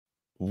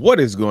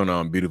What is going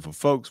on, beautiful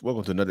folks?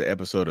 Welcome to another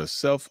episode of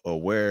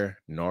Self-Aware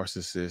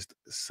Narcissist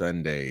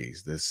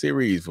Sundays, the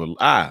series where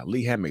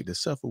Lee Hammock, the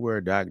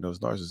self-aware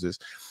diagnosed narcissist,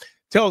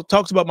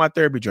 talks about my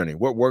therapy journey,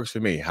 what works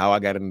for me, how I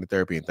got into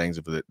therapy, and things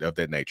of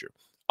that nature.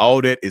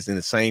 All that is in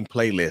the same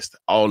playlist.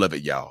 All of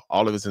it, y'all.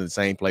 All of it's in the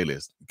same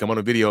playlist. Come on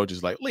a video,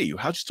 just like, Lee,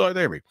 how'd you start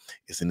therapy?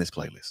 It's in this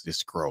playlist.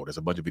 Just scroll. There's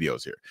a bunch of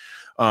videos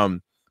here.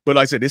 But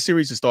like I said, this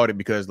series has started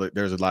because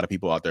there's a lot of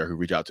people out there who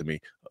reach out to me,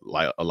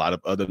 like a lot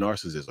of other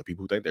narcissists or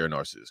people who think they're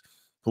narcissists,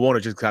 who want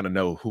to just kind of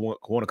know, who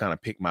want to kind of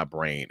pick my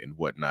brain and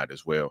whatnot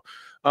as well.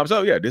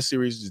 So yeah, this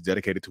series is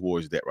dedicated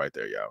towards that right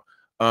there, y'all.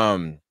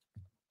 And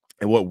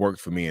what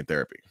worked for me in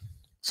therapy.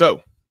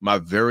 So my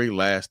very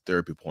last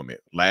therapy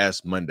appointment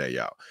last Monday,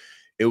 y'all,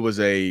 it was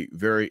a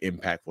very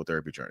impactful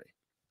therapy journey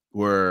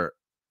where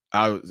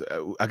I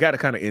got to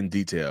kind of in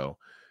detail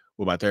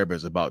with my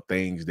therapist about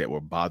things that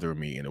were bothering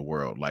me in the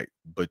world, like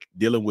but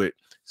dealing with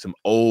some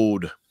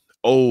old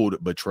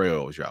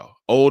betrayals, y'all,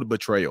 old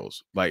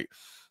betrayals, like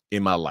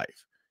in my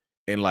life,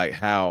 and like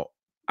how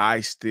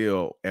I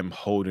still am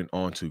holding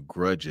on to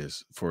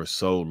grudges for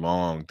so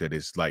long that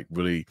it's like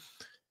really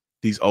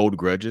these old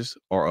grudges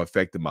are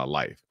affecting my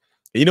life.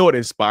 And you know what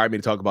inspired me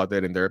to talk about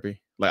that in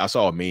therapy? Like I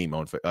saw a meme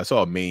on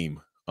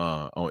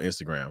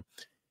Instagram.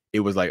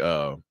 It was like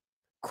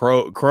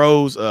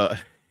crows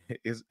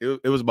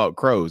it was about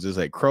crows. It's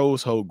like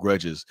crows hold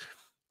grudges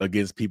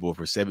against people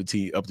for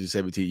 17 up to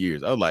 17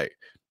 years. I was like,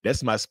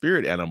 that's my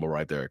spirit animal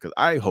right there, because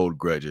I hold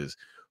grudges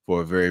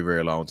for a very,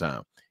 very long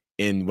time.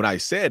 And when I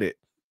said it,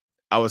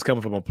 I was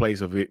coming from a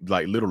place of it,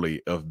 like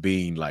literally of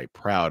being like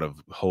proud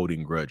of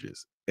holding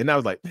grudges. And I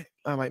was like,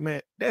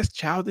 man, that's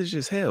childish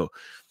as hell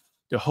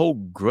to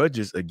hold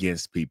grudges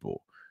against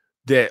people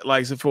that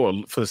like so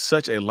for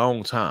such a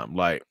long time.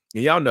 Like,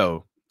 and y'all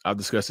know I've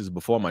discussed this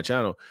before on my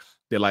channel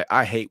that like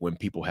I hate when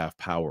people have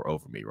power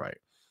over me, right?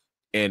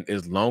 And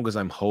as long as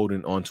I'm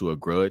holding on to a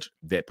grudge,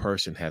 that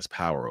person has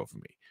power over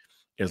me.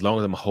 As long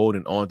as I'm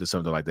holding on to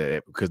something like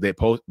that, because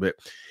but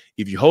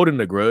if you're holding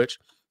a grudge,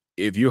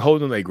 if you're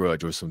holding a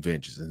grudge or some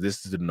vengeance, and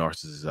this is the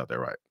narcissists out there,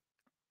 right?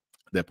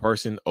 The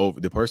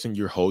person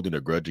you're holding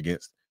a grudge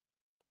against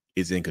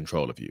is in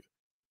control of you.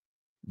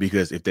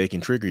 Because if they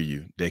can trigger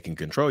you, they can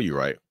control you,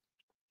 right?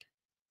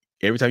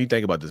 Every time you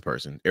think about this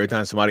person, every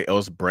time somebody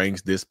else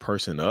brings this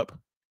person up,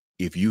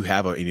 if you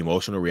have an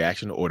emotional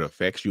reaction or it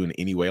affects you in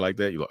any way like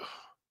that, you're like,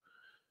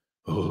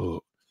 oh,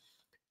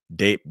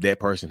 that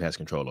person has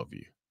control over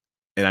you.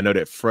 And I know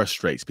that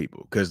frustrates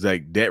people because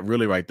like that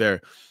really right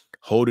there,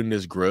 holding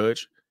this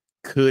grudge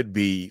could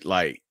be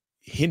like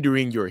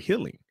hindering your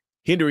healing,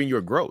 hindering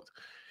your growth.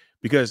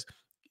 Because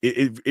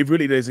it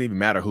really doesn't even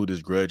matter who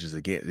this grudge is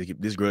against.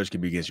 This grudge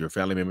can be against your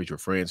family members, your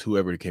friends,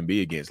 whoever it can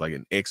be against, like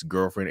an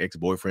ex-girlfriend,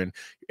 ex-boyfriend,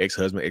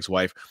 ex-husband,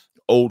 ex-wife,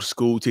 old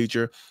school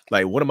teacher.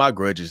 Like one of my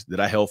grudges that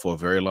I held for a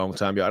very long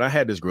time, y'all. And I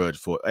had this grudge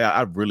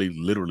I really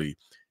literally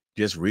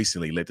just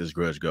recently let this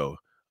grudge go.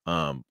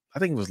 I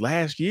think it was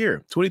last year,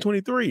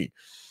 2023.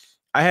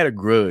 I had a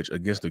grudge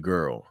against a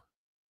girl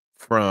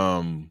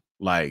from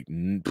like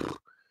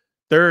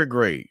third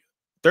grade,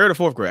 third or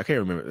fourth grade. I can't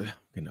remember.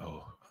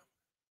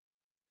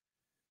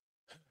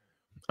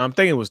 I'm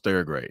thinking it was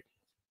third grade.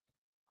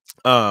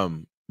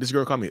 This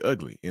girl called me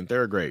ugly in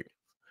third grade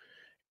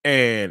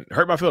and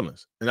hurt my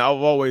feelings. And I've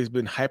always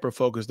been hyper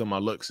focused on my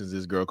looks since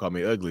this girl called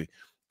me ugly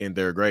in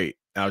third grade.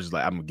 I was just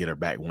like, I'm gonna get her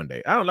back one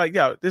day. I don't like,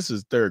 yeah, this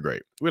is third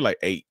grade. We're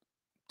like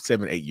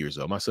 7, 8 years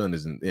old. My son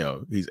isn't,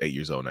 he's 8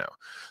 years old now.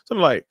 So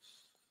I'm like,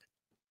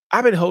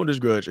 I've been holding this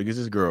grudge against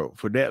this girl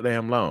for that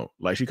damn long.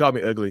 Like she called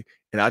me ugly,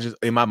 and I just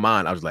in my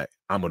mind I was like,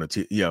 I'm gonna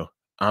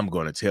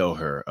tell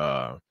her.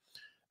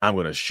 I'm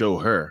gonna show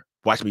her.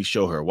 Watch me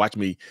show her. Watch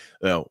me.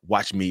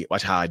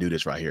 Watch how I do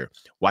this right here.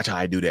 Watch how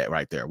I do that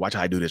right there. Watch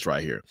how I do this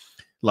right here.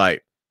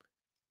 Like,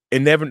 I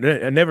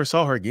never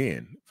saw her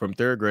again from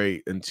third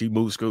grade, and she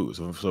moved schools.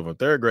 So from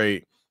third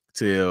grade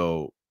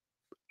till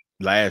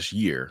last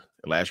year.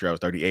 Last year I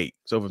was 38.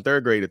 So from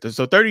third grade,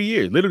 so 30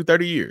 years, literally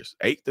 30 years,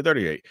 8 to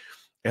 38.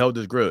 I held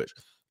this grudge.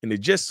 And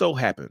it just so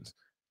happens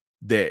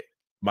that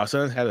my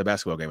son had a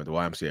basketball game at the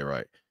YMCA,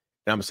 right?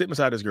 And I'm sitting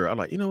beside this girl. I'm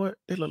like, you know what?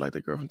 It looked like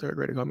the girl from third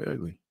grade that called me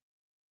ugly.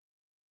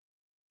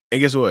 And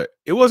guess what?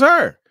 It was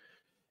her.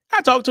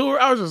 I talked to her.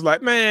 I was just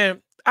like,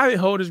 man, I didn't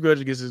hold this grudge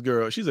against this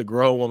girl. She's a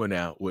grown woman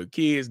now with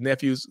kids,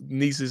 nephews,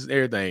 nieces,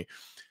 everything.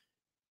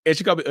 And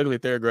she called me ugly in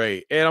third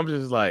grade. And I'm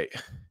just like,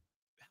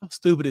 how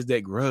stupid is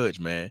that grudge,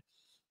 man?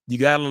 You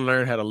got to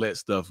learn how to let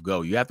stuff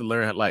go. You have to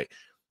learn how, like,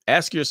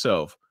 ask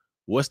yourself,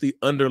 what's the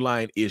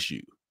underlying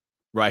issue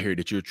right here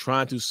that you're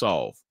trying to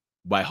solve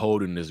by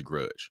holding this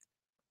grudge,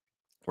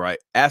 right?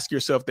 Ask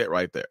yourself that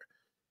right there,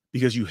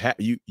 because you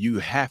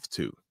have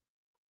to.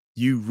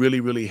 You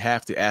really, really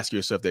have to ask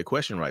yourself that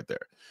question right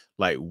there.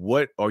 Like,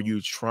 what are you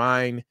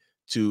trying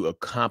to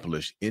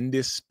accomplish in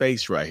this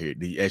space right here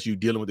as you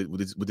dealing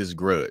with this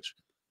grudge?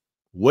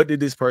 What did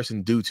this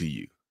person do to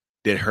you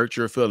that hurt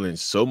your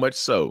feelings so much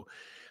so,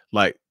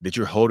 like that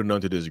you're holding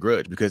on to this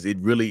grudge? Because it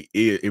really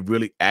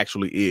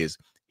actually is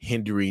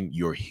hindering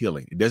your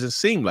healing. It doesn't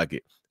seem like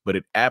it, but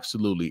it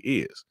absolutely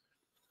is.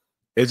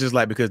 It's just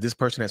like, because this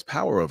person has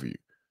power over you.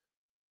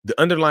 The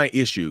underlying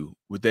issue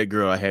with that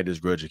girl I had this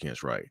grudge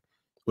against, right,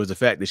 was the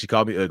fact that she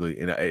called me ugly,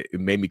 and it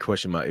made me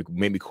question my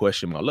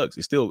looks.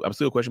 I'm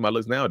still questioning my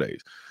looks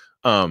nowadays.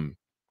 Um,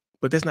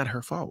 but that's not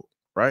her fault,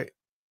 right?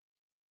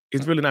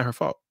 It's really not her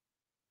fault.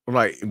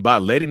 Like, by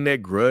letting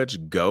that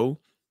grudge go,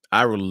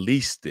 I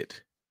released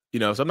it.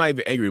 So I'm not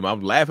even angry.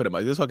 I'm laughing at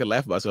myself. Just fucking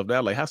laugh at myself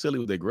now. Like, how silly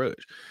was that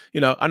grudge?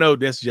 I know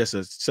that's just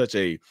such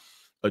a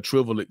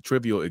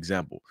trivial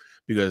example,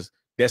 because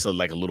that's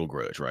like a little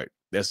grudge, right?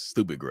 That's a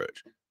stupid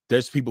grudge.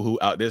 There's people who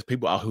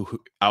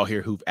out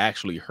here who've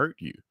actually hurt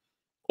you,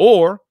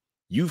 or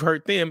you've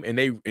hurt them, and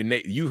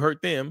you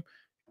hurt them,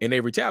 and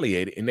they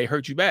retaliated, and they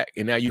hurt you back,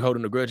 and now you're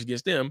holding a grudge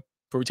against them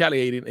for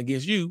retaliating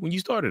against you when you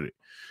started it.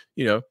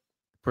 You know,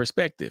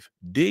 Perspective.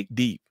 Dig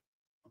deep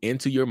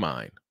into your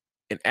mind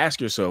and ask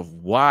yourself,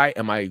 why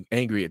am I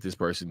angry at this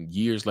person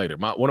years later?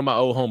 One of my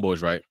old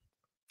homeboys, right,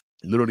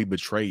 literally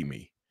betrayed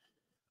me.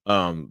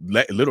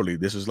 Literally,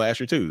 this was last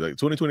year too. Like,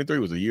 2023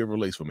 was a year of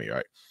release for me,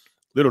 right?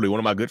 Literally, one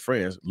of my good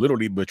friends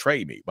literally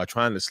betrayed me by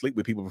trying to sleep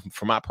with people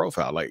from my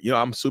profile. Like,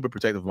 I'm super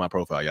protective of my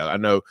profile, y'all. I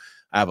know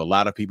I have a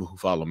lot of people who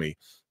follow me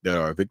that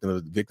are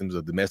victims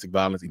of domestic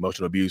violence,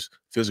 emotional abuse,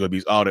 physical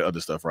abuse, all that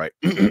other stuff, right?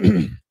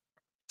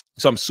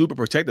 So I'm super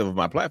protective of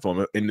my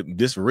platform. And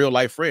this real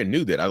life friend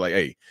knew that. I was like,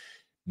 hey,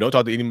 don't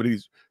talk to any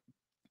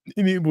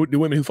of the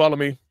women who follow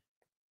me.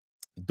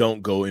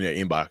 Don't go in their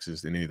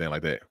inboxes and anything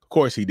like that. Of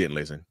course, he didn't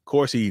listen. Of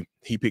course, he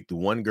picked the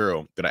one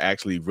girl that I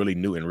actually really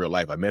knew in real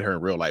life. I met her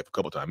in real life a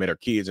couple of times. I met her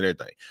kids and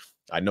everything.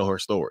 I know her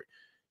story.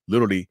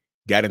 Literally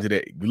got into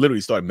that.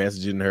 Literally started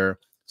messaging her,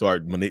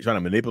 started trying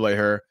to manipulate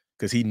her,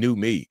 because he knew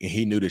me and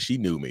he knew that she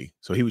knew me.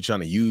 So he was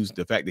trying to use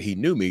the fact that he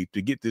knew me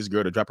to get this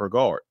girl to drop her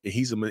guard. And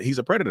he's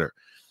a predator.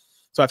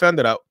 So I found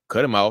that out,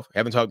 cut him off.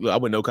 Haven't talked. I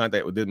went no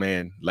contact with this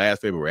man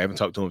last February. I haven't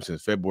talked to him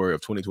since February of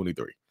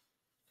 2023.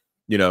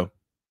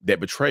 That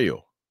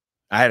betrayal.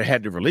 I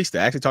had to release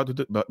that. I actually talked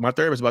to my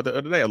therapist about the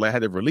other day. I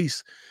had to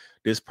release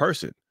this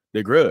person,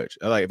 the grudge.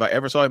 Like, if I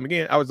ever saw him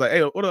again, I was like,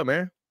 hey, what up,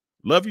 man?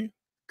 Love you,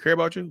 care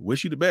about you,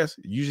 wish you the best.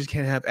 You just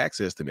can't have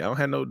access to me. I don't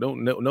have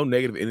no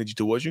negative energy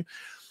towards you.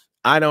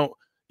 I don't,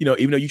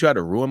 even though you tried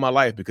to ruin my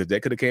life, because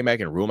that could have came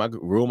back and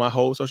ruin my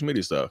whole social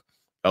media stuff.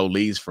 Oh,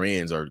 Lee's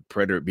friends are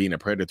being a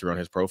predator on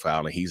his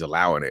profile, and he's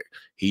allowing it.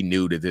 He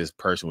knew that this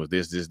person was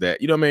this, that.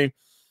 You know what I mean?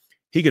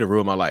 He could have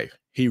ruined my life.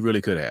 He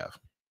really could have.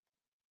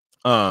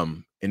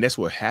 And that's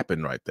what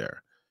happened right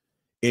there.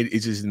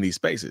 It's just in these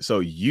spaces. So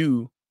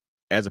you,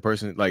 as a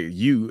person, like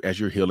you, as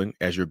you're healing,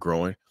 as you're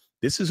growing,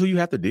 this is who you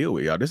have to deal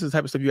with, y'all. This is the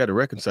type of stuff you have to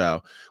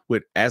reconcile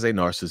with as a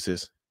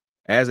narcissist,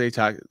 as a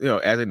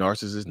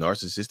narcissist,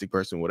 narcissistic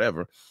person,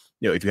 whatever.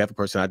 If you have a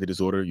personality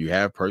disorder, you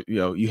have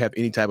you have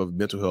any type of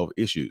mental health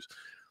issues,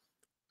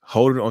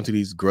 holding onto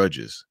these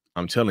grudges,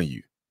 I'm telling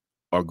you,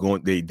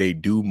 they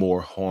do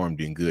more harm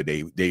than good.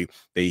 They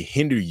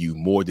hinder you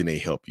more than they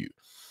help you.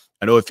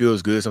 I know it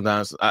feels good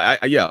sometimes. I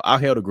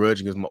held a grudge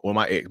against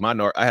my ex. Y'all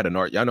know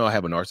I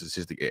have a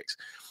narcissistic ex.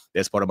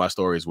 That's part of my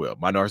story as well.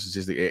 My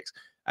narcissistic ex,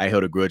 I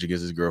held a grudge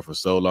against this girl for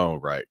so long,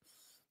 right?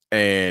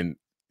 And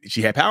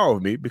she had power over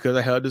me because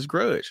I held this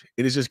grudge.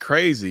 It is just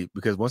crazy,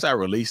 because once I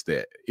released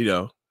that,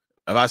 if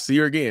I see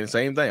her again,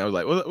 same thing. I was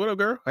like, what up,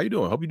 girl? How you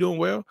doing? Hope you're doing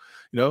well.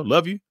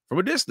 Love you from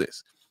a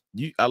distance.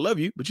 I love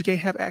you, but you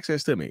can't have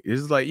access to me.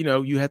 It's like,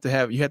 you have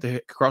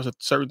to cross a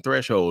certain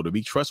threshold to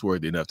be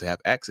trustworthy enough to have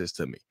access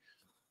to me.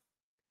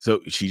 So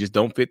she just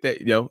don't fit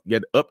that. You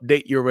got to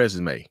update your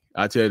resume.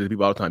 I tell the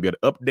people all the time, you got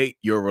to update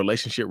your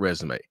relationship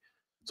resume.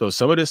 So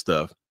some of this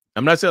stuff,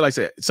 I'm not saying, like I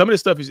said, some of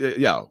this stuff is,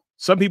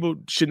 some people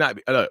should not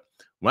be.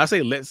 When I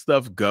say let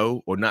stuff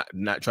go, or not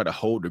try to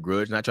hold the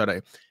grudge, not try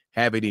to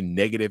have any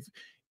negative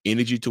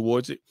energy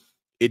towards it,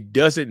 it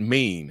doesn't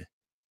mean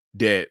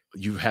that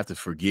you have to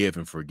forgive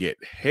and forget.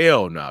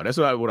 Hell no. That's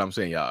what I'm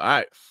saying,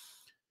 y'all.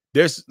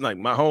 There's like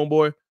my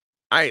homeboy.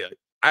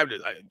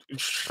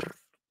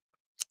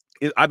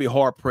 I'd be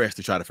hard pressed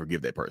to try to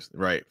forgive that person,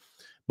 right?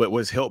 But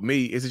what's helped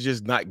me is to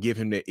just not give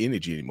him that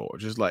energy anymore.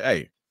 Just like,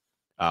 hey,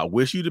 I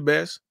wish you the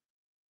best,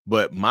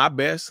 but my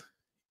best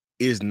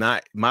is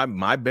not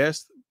my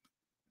best.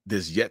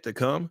 This yet to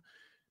come.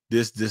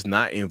 This does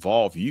not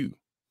involve you.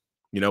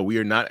 We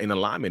are not in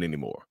alignment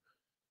anymore.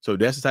 So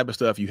that's the type of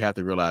stuff you have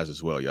to realize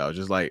as well, y'all.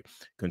 Just like,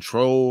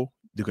 control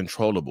the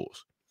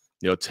controllables.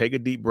 Take a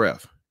deep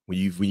breath when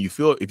you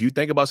feel. If you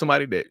think about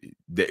somebody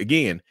that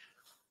again.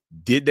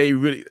 Did they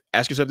really,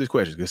 ask yourself this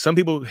question? Because some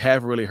people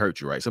have really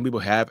hurt you, right? Some people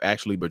have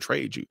actually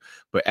betrayed you.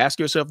 But ask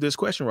yourself this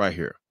question right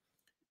here.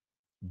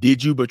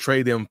 Did you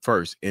betray them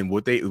first? And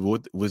what they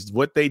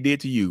did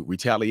to you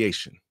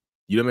retaliation?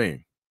 You know what I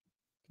mean?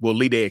 Well,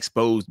 Lee, they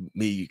exposed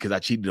me because I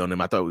cheated on them.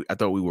 I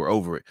thought we were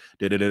over it.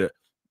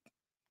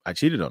 I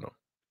cheated on them.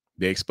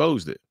 They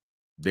exposed it.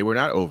 They were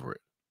not over it.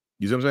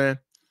 You see what I'm saying?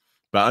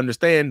 But I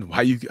understand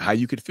how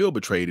you could feel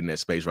betrayed in that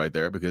space right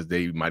there, because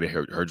they might have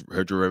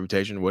hurt your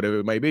reputation, whatever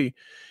it may be.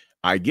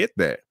 I get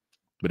that.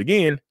 But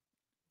again,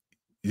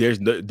 there's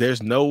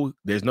no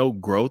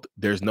growth,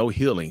 there's no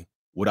healing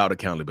without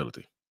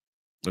accountability.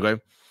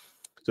 Okay.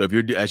 So if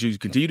as you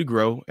continue to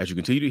grow, as you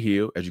continue to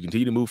heal, as you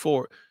continue to move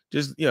forward,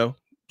 just,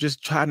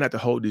 just try not to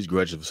hold these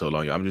grudges for so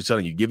long. I'm just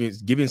telling you,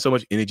 giving so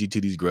much energy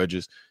to these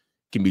grudges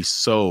can be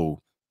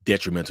so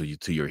detrimental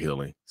to your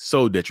healing,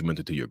 so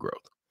detrimental to your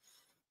growth.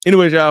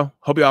 Anyways, y'all,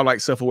 hope y'all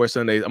like Self-Aware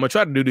Sundays. I'm gonna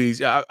try to do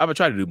these. I'm gonna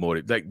try to do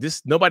more like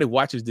this. Nobody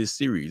watches this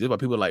series. That's why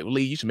people are like,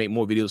 Lee, you should make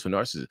more videos for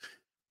narcissists.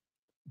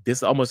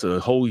 This almost a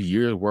whole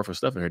year's worth of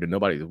stuff in here that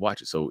nobody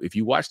watches. So if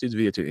you watch this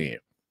video to the end,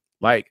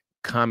 like,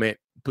 comment,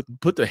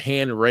 put the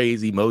hand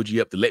raise emoji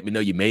up to let me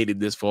know you made it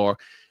this far.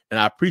 And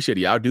I appreciate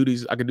it. I'll do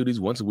these. I can do these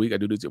once a week. I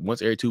do this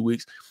once every 2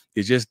 weeks.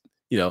 It's just,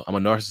 I'm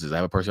a narcissist. I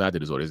have a personality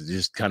disorder. It's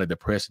just kind of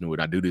depressing when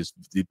I do this,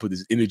 put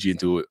this energy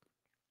into it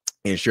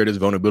and share this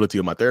vulnerability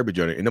of my therapy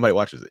journey, and nobody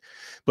watches it.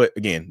 But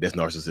again, that's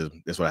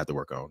narcissism. That's what I have to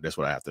work on. That's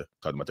what I have to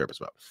talk to my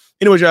therapist about.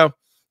 Anyways, y'all,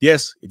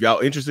 yes, if y'all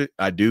interested,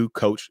 I do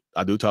coach.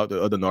 I do talk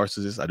to other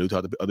narcissists. I do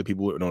talk to other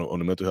people on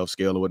the mental health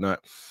scale or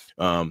whatnot.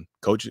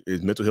 Coach is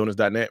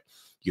mentalhealness.net.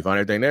 You can find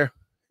everything there.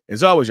 And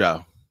as always,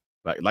 y'all,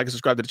 like and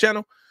subscribe to the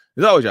channel.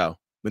 As always, y'all,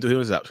 Mental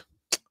Healness out.